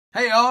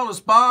Hey all, it's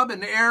Bob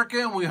and Erica,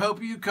 and we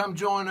hope you come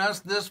join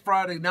us this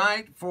Friday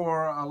night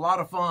for a lot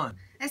of fun.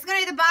 It's going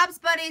to be the Bob's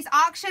Buddies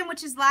auction,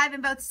 which is live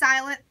and both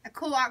silent. A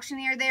cool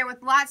auctioneer there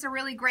with lots of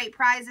really great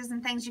prizes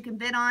and things you can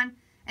bid on,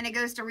 and it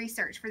goes to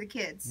research for the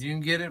kids. You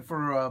can get it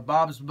for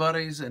Bob's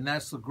Buddies, and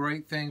that's the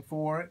great thing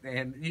for it.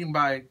 And you can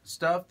buy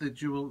stuff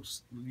that you will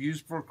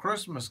use for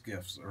Christmas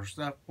gifts or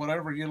stuff,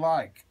 whatever you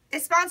like.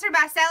 It's sponsored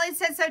by Sally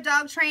Said So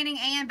Dog Training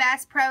and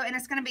Bass Pro, and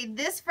it's going to be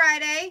this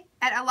Friday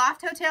at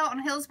Aloft Hotel on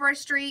Hillsborough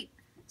Street,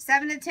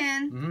 7 to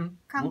 10.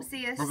 Come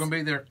see us. We're going to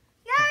be there.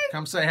 Yay!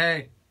 Come say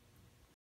hey.